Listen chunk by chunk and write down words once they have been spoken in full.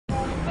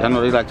Y'all know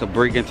they like to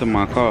break into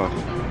my car.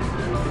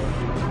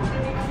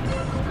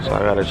 So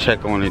I gotta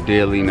check on it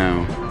daily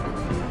now.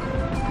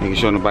 Making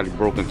sure nobody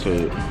broke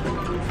into it.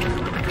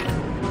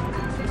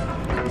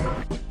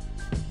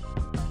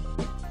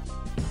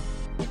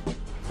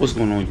 What's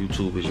going on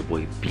YouTube? It's your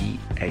boy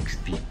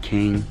BXD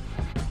King,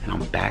 and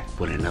I'm back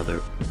with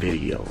another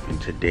video. And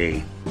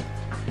today,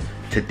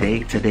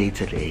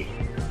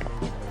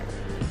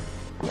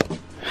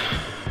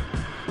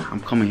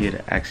 I'm coming here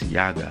to ask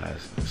y'all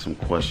guys some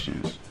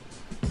questions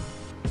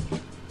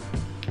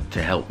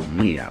to help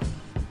me out.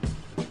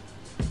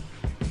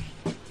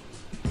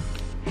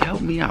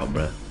 Help me out,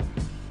 bruh.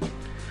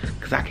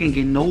 Cause I can't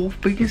get no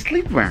freaking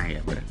sleep around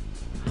here, bruh.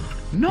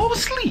 No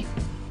sleep.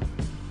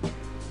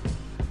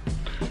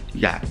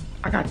 Yeah,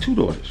 I got two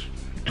daughters.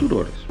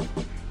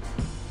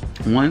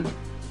 One,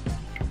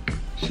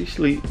 she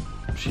sleep.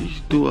 She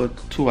do a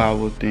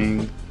 2-hour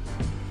thing,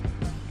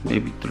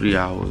 maybe 3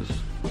 hours.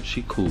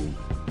 She cool.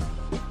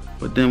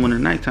 But then when the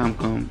nighttime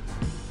come,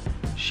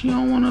 she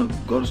don't wanna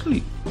go to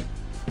sleep.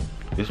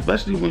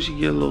 Especially when she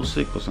get a little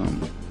sick or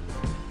something.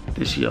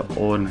 Then she up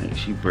all night,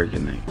 she break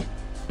at night.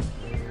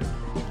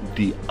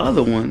 The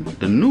other one,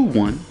 the new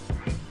one,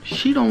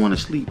 she don't wanna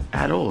sleep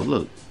at all.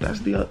 Look, that's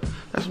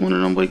one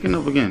of them waking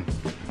up again.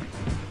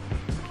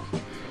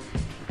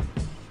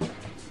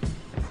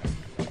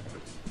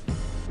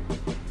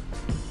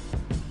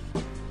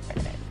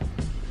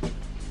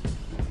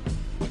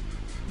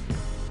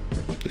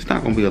 It's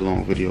not gonna be a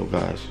long video,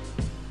 guys.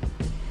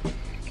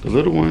 The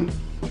little one,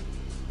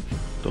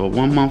 the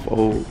 1 month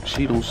old,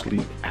 she don't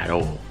sleep at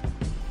all.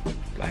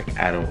 Like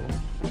at all.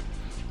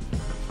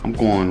 I'm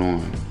going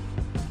on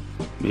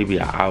maybe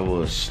an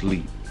hour of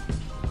sleep.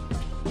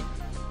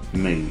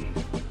 Maybe.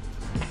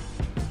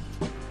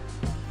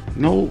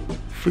 No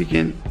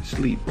freaking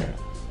sleep, bro.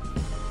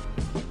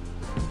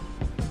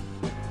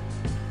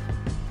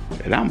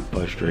 And I'm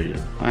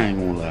frustrated. I ain't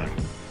gonna lie.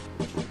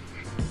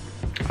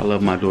 I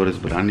love my daughters,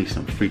 but I need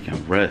some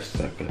freaking rest,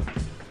 sucker.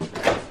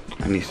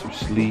 I need some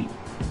sleep.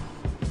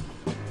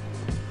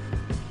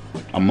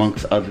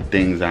 Amongst other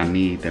things I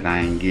need that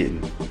I ain't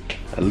getting.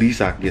 At least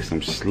I can get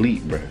some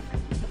sleep, bro.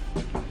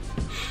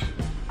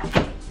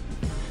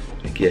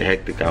 It get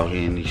hectic out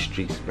here in these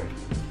streets, bro.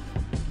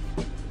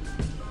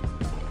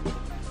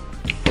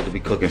 Supposed to be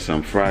cooking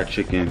some fried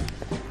chicken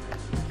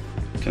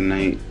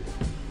tonight.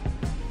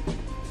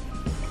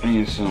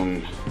 And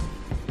some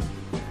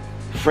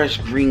fresh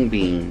green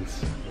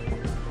beans.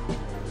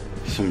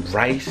 Some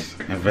rice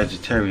and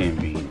vegetarian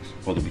beans.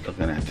 Supposed to be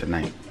cooking that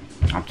tonight.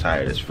 I'm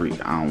tired as freak.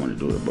 I don't want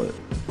to do it, but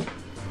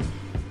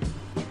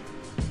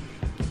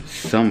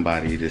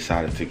somebody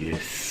decided to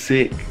get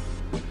sick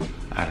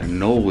out of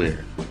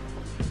nowhere.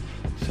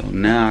 So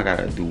now I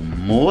gotta do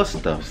more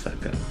stuff,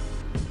 sucker.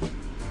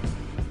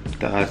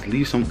 Guys,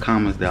 leave some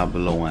comments down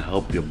below and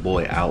help your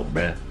boy out,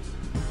 bruh.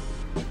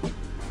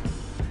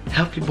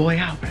 Help your boy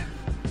out, bruh.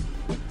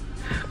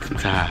 I'm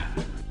tired.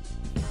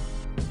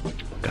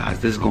 Guys,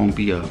 this is gonna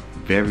be a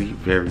very,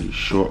 very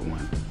short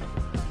one.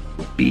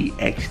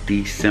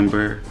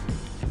 Bxdecember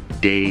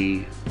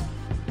day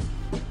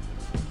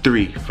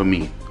 3 for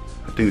me.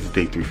 I think it's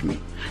day 3 for me.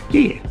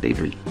 Yeah, day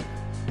 3.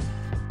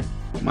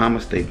 My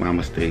mistake.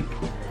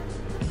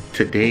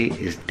 Today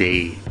is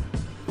day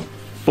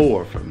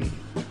 4 for me.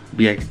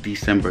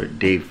 Bxdecember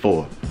day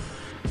 4.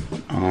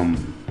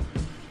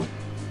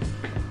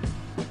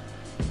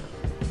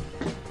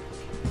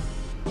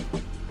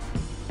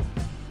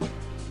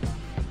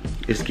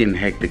 It's getting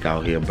hectic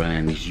out here, bruh,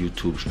 in these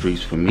YouTube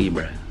streets for me,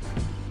 bruh.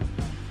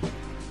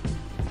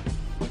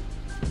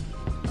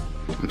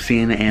 I'm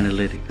seeing the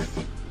analytics.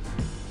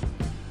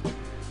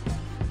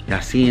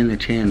 Y'all seeing the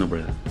channel,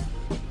 bro.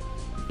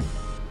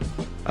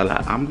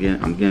 I'm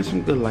getting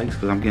some good likes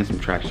because I'm getting some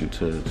traction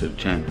to the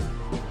channel.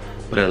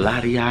 But a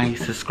lot of y'all ain't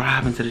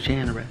subscribing to the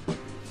channel, bro.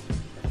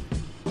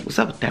 What's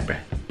up with that, bro?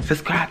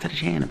 Subscribe to the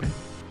channel, bro.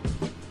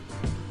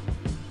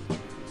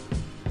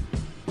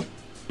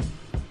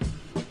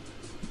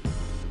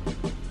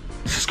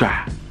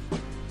 Subscribe.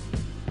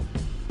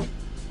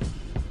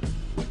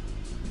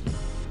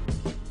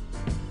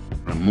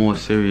 On a more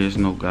serious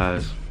note,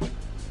 guys.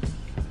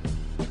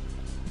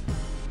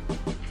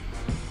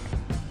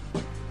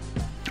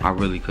 I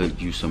really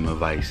could use some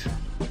advice.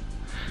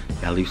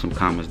 Y'all leave some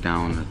comments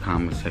down in the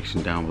comment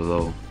section down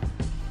below.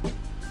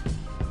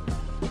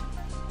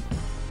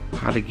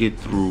 How to get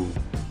through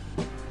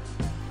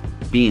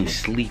being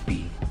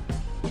sleepy,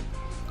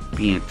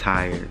 being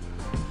tired,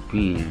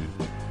 being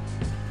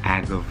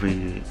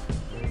aggravated,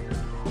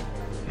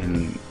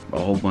 and a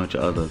whole bunch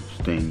of other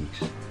things.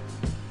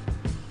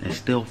 And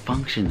still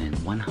functioning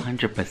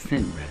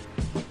 100%, bro.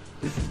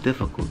 This is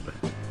difficult, bro.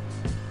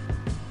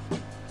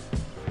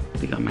 I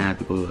think I'm gonna have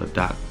to go to a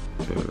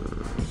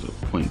doctor's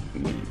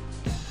appointment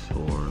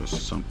or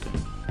something.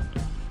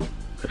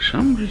 Cause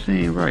something just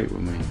ain't right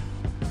with me.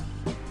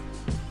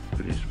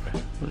 What is this, bro?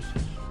 What's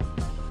this?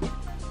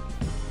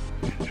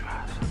 Let me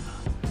try something.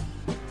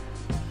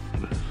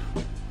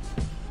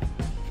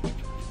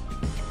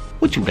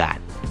 What you got?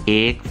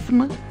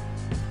 Eczema?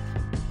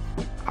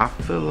 I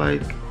feel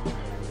like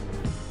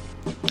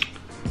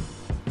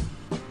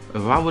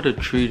If I would have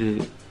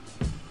treated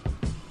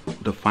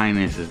the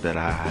finances that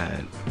I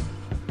had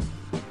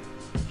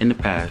in the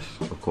past,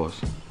 of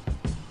course,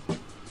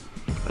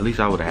 at least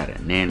I would have had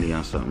a nanny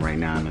or something right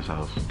now in this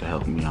house to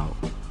help me out.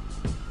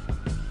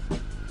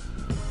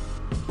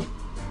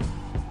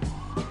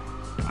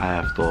 I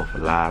have to off a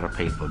lot of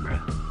paper, bruh.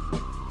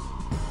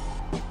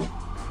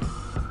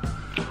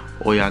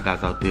 All y'all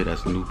guys out there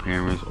that's new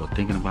parents or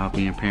thinking about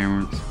being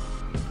parents,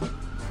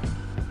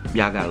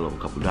 y'all got a little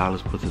couple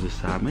dollars put to the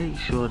side. Make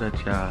sure that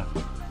y'all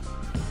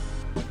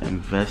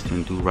invest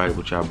and do right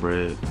with y'all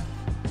bread,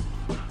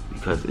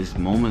 because it's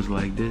moments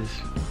like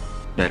this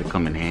that'll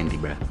come in handy,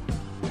 bruh.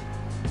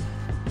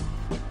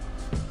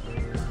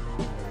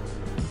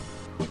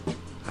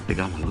 I think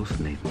I'm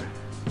hallucinating, bruh.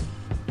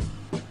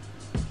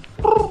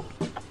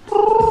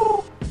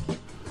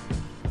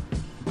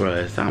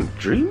 Bruh, I'm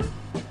dreaming?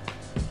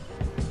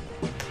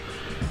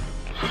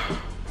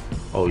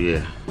 Oh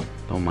yeah,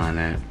 don't mind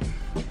that.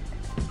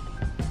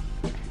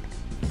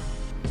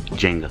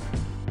 Jenga.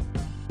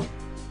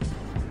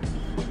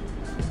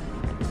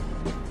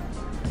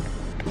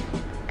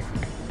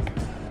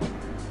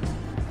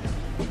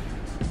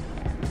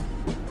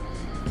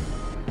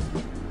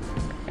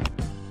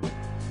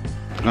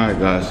 Alright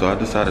guys, so I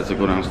decided to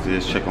go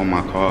downstairs, check on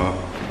my car,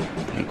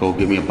 and go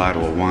get me a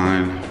bottle of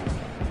wine.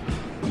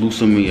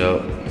 Loosen me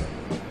up.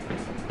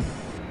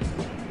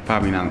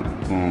 Probably not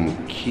gonna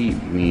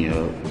keep me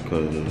up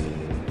because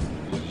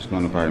it's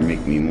gonna probably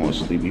make me more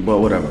sleepy, but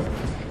whatever.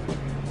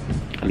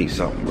 I need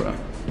something, bro.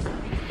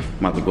 I'm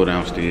about to go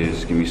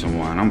downstairs, give me some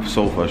wine. I'm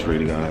so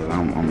frustrated, guys.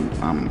 I'm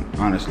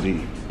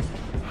honestly,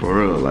 for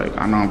real, like,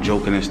 I know I'm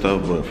joking and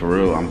stuff, but for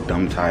real, I'm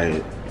dumb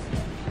tired.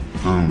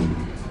 And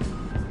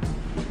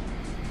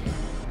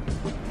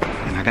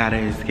I gotta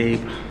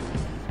escape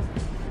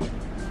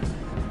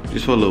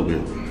just for a little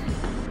bit.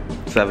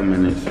 7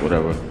 minutes,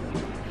 whatever.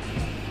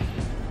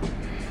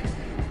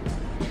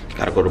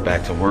 Gotta go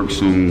back to work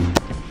soon.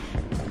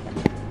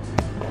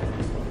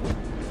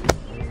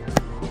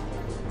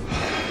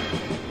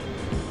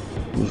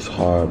 It's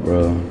hard,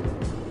 bro.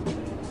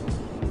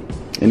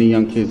 Any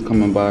young kids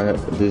coming by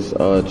this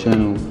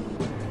channel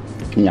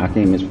and y'all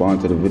came this far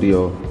into the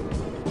video,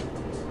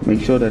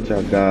 make sure that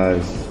y'all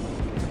guys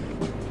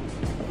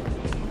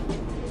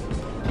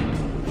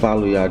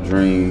follow y'all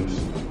dreams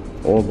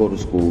or go to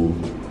school,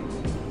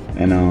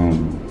 and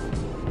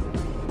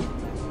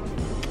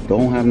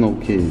don't have no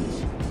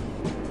kids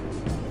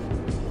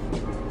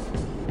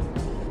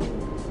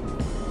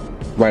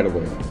right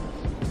away.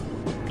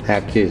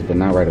 Have kids, but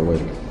not right away.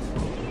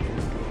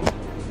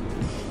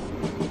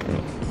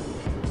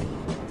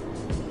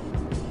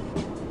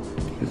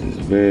 This is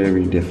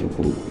very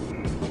difficult.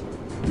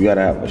 You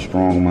gotta have a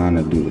strong mind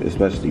to do it,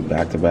 especially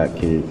back-to-back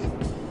kids.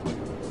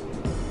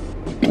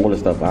 All the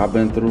stuff I've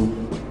been through.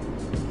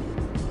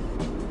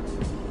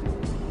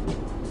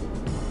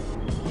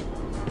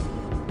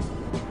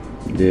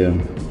 Yeah,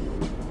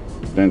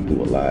 been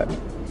through a lot.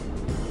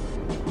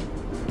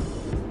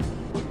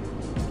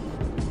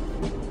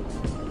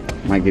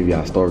 Might give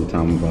y'all a story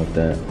time about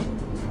that.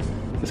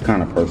 It's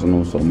kind of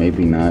personal, so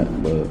maybe not,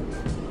 but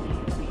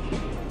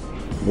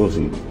we'll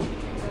see.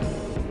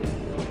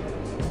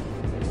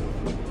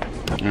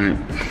 Alright,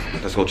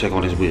 let's go check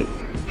on this whip.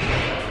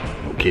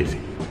 No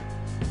kissing.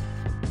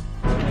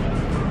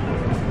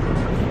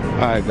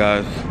 Alright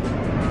guys,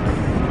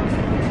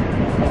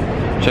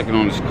 checking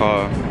on this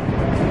car.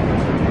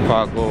 Before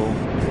I go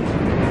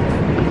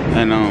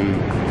and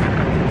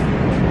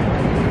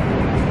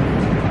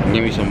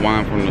give me some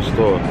wine from the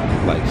store,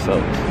 like so.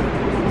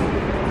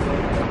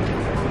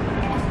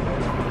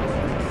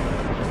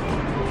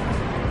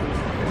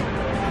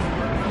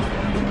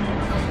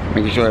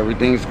 Making sure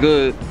everything's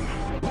good.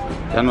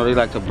 Y'all know they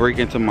like to break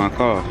into my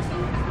car,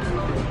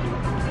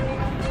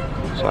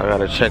 so I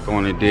gotta check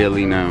on it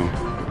daily now.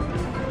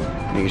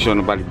 Making sure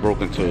nobody broke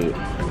into it.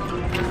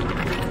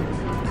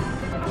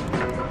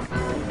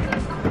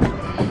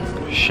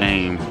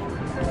 Shame.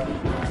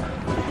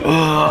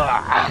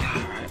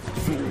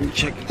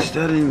 Check the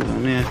settings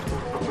on there.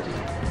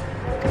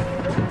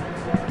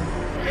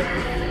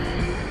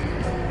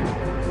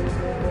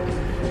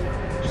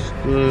 It's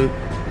good.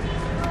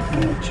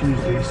 On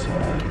Tuesday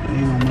side.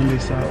 Ain't on Monday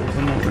side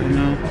open up right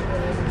now.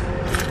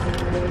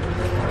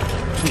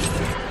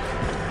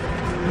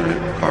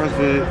 Alright, car's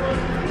good.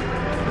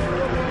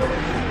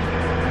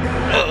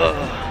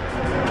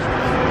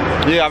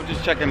 Yeah, I'm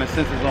just checking the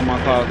sensors on my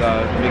car,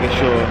 guys, making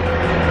sure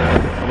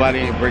nobody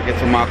ain't break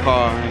into my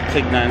car and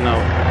take nothing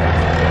out.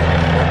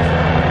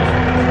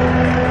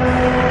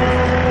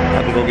 I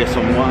have to go get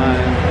some wine.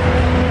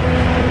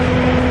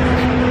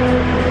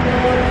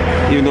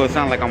 Even though it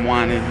sounds like I'm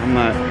whining, I'm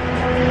not,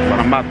 but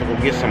I'm about to go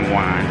get some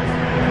wine.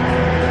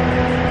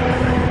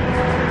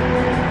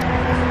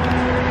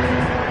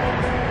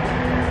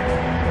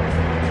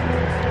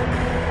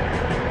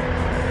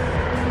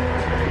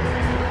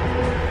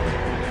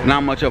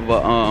 Not much of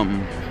a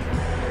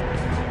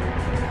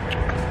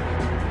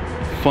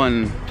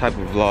fun type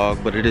of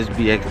vlog, but it is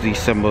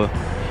Bxdecember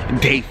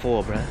day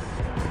 4, bruh.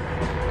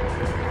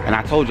 And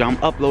I told you, I'm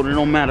uploading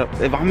no matter.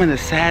 If I'm in a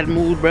sad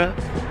mood, bruh.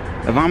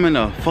 If I'm in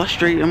a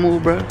frustrated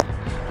mood, bruh.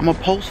 I'm gonna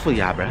post for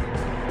y'all, bruh.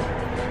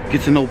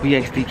 Get to know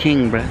BXD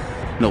King, bruh.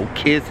 No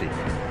kizzy.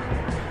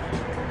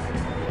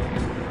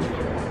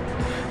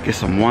 Get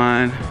some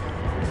wine.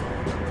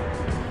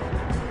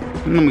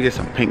 Let me get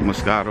some pink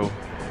Moscato.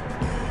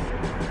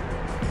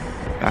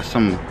 Got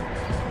some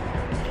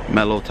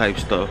mellow type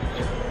stuff.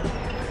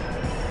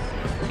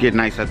 Get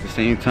nice at the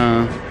same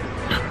time.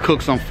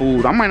 Cook some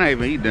food. I might not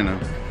even eat dinner,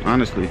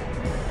 honestly.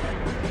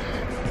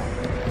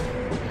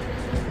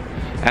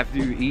 After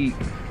you eat,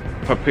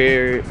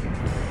 prepare it,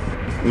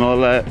 and all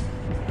that,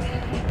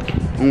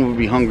 I'm gonna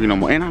be hungry no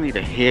more. And I need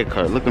a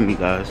haircut. Look at me,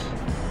 guys.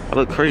 I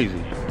look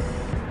crazy.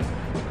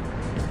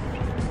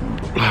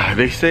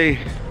 They say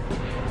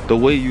the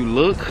way you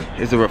look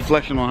is a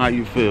reflection on how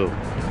you feel.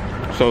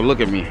 So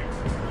look at me.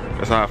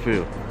 That's how I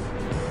feel.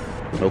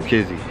 No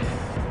kizzy.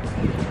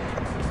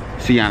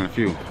 See y'all in a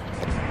few.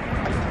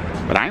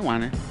 But I ain't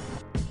whining.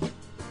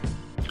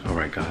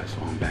 Alright guys,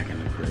 so I'm back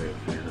in the crib.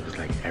 It looks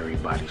like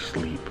everybody's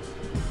asleep.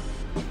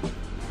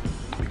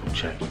 Let me go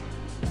check.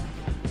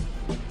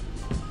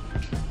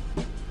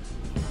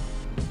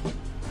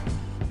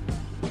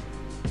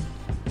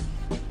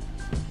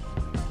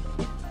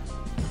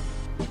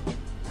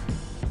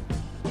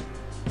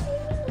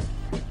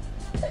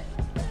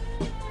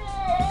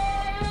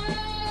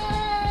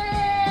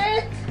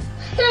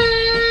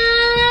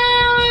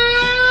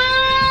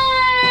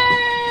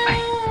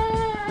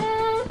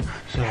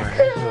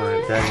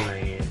 Daddy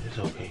right here. It's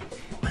okay.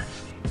 Let's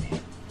sleep, man.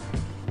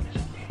 It's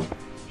okay.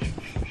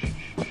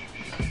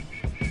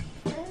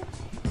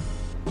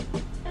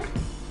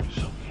 It's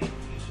okay.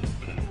 It's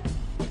okay.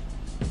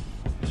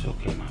 It's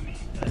okay, mommy.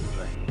 Daddy's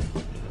right here.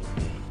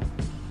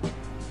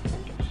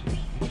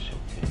 It's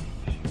okay.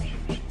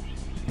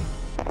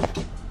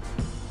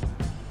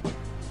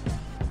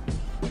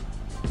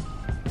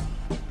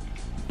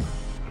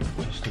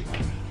 Just sleep,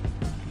 mommy.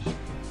 It's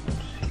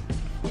okay.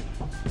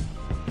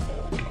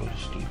 Go to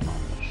sleep, mama.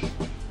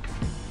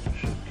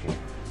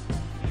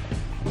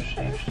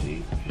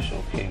 Sleep. It's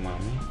okay,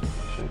 mommy.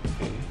 It's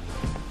okay.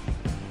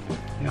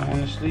 You don't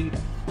want to sleep?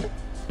 You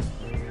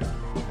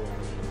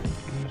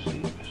want to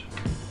sleep?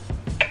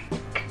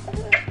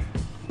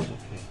 It's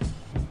okay.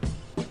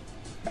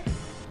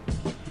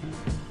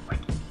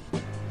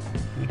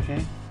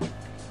 Okay?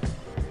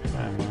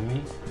 Alright, mommy.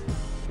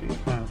 What are you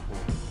crying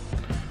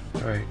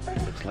for? Alright,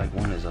 looks like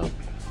one is up.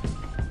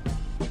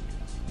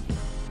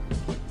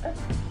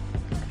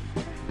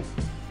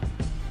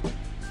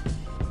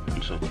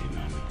 It's okay,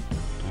 mommy.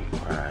 Don't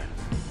cry.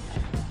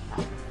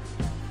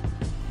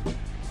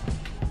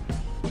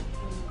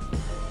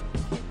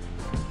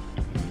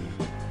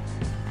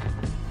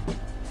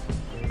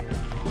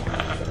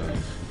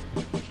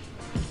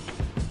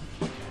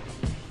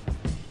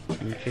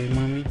 Okay,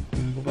 mommy? You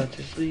wanna go back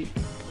to sleep?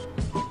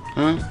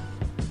 Huh?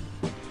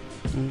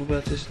 You wanna go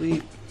back to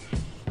sleep?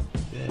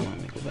 Yeah,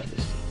 mommy, go back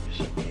to sleep.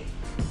 It's okay.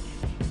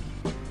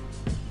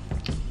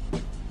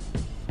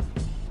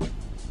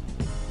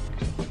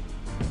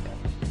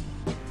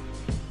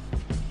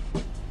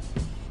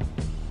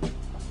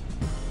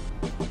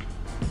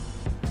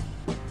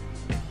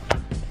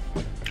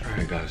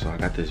 Alright guys, so I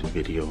got this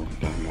video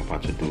that I'm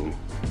about to do,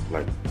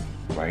 like,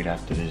 right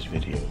after this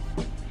video.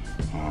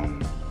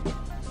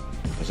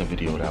 There's a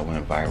video that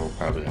went viral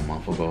probably a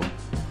month ago.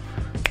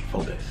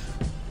 Focus.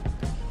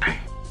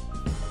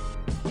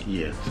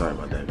 Yeah, sorry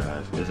about that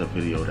guys. There's a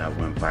video that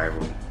went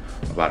viral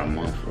about a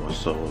month or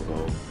so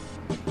ago.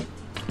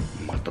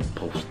 I'm about to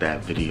post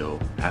that video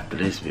after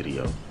this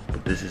video.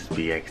 But this is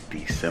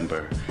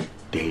Bxdecember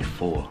day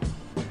 4.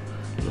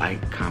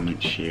 Like,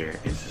 comment, share,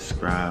 and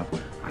subscribe.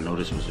 I know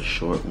this was a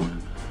short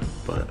one,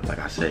 but like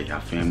I said,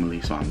 y'all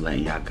family, so I'm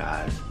letting y'all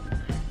guys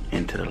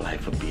into the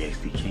life of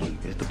BXD King.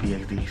 It's the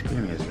BXD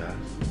experience, guys.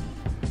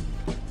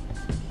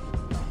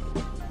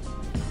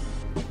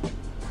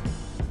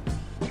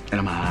 And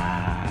I'm